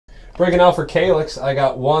Breaking out for Calex, I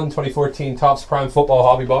got one 2014 Topps Prime Football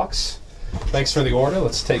Hobby Box. Thanks for the order.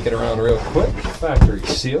 Let's take it around real quick. Factory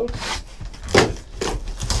sealed.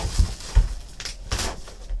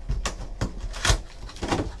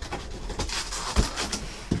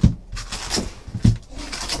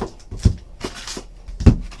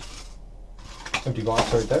 Empty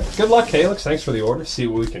box right there. Good luck, Calex. Thanks for the order. See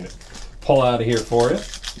what we can pull out of here for you.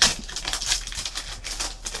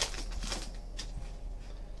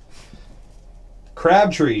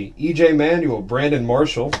 Crabtree, E.J. Manuel, Brandon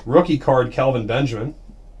Marshall, rookie card Kelvin Benjamin.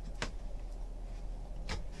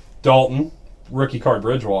 Dalton, rookie card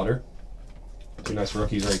Bridgewater. Two nice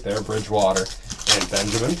rookies right there, Bridgewater and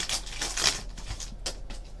Benjamin.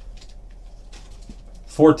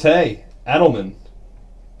 Forte, Edelman.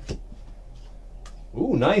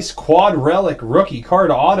 Ooh, nice quad relic rookie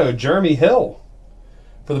card auto, Jeremy Hill.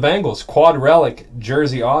 For the Bengals, quad relic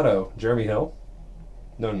jersey auto, Jeremy Hill.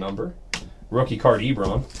 No number. Rookie card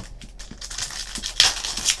Ebron.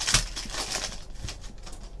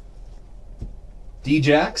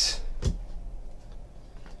 D-Jax.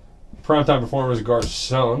 Primetime performers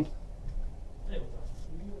Garcon.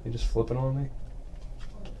 You just flipping on me?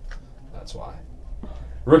 That's why.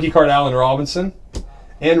 Rookie card Allen Robinson.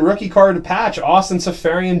 And rookie card patch Austin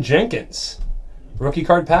Safarian Jenkins. Rookie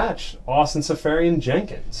card patch Austin Safarian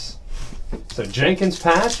Jenkins. So Jenkins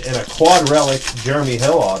patch and a quad relic Jeremy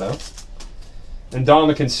Hill auto. And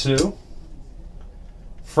Dominican Sue,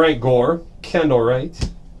 Frank Gore, Kendall Wright,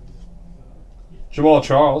 Jamal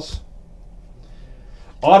Charles,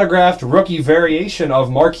 autographed rookie variation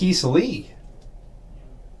of Marquise Lee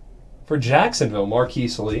for Jacksonville,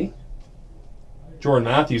 Marquise Lee, Jordan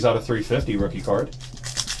Matthews out of 350 rookie card.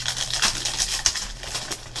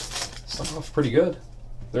 Starting off pretty good.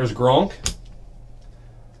 There's Gronk,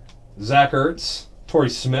 Zach Ertz, Torrey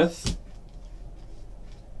Smith,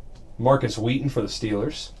 Marcus Wheaton for the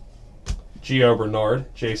Steelers. Gio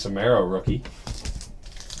Bernard, Jason Marrow rookie.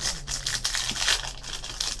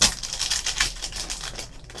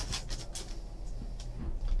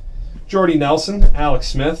 Jordy Nelson, Alex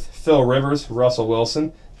Smith, Phil Rivers, Russell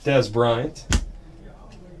Wilson, Dez Bryant.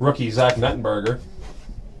 Rookie Zach Mettenberger.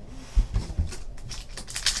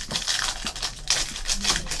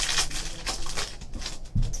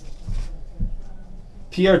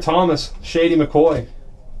 Pierre Thomas, Shady McCoy.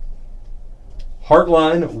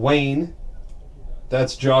 Heartline Wayne,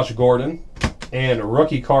 that's Josh Gordon, and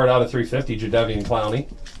rookie card out of 350, Jadeveon Clowney.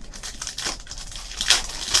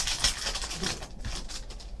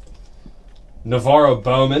 Navarro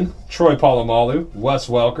Bowman, Troy Polamalu, Wes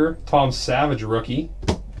Welker, Tom Savage rookie.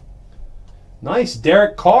 Nice,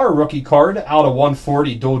 Derek Carr rookie card out of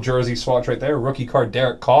 140, dual jersey swatch right there. Rookie card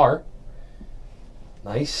Derek Carr.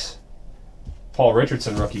 Nice. Paul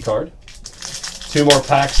Richardson rookie card. Two more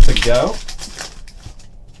packs to go.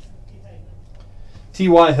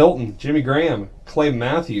 T.Y. Hilton, Jimmy Graham, Clay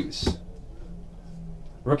Matthews.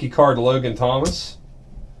 Rookie card Logan Thomas.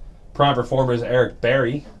 Prime performers Eric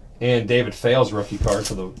Berry. And David Fales rookie card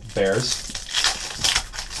for the Bears.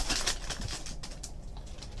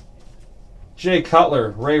 Jay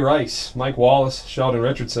Cutler, Ray Rice, Mike Wallace, Sheldon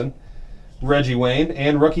Richardson, Reggie Wayne,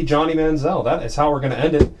 and rookie Johnny Manziel. That is how we're going to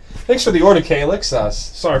end it. Thanks for the order, Calex.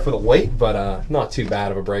 Sorry for the wait, but not too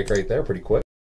bad of a break right there. Pretty quick.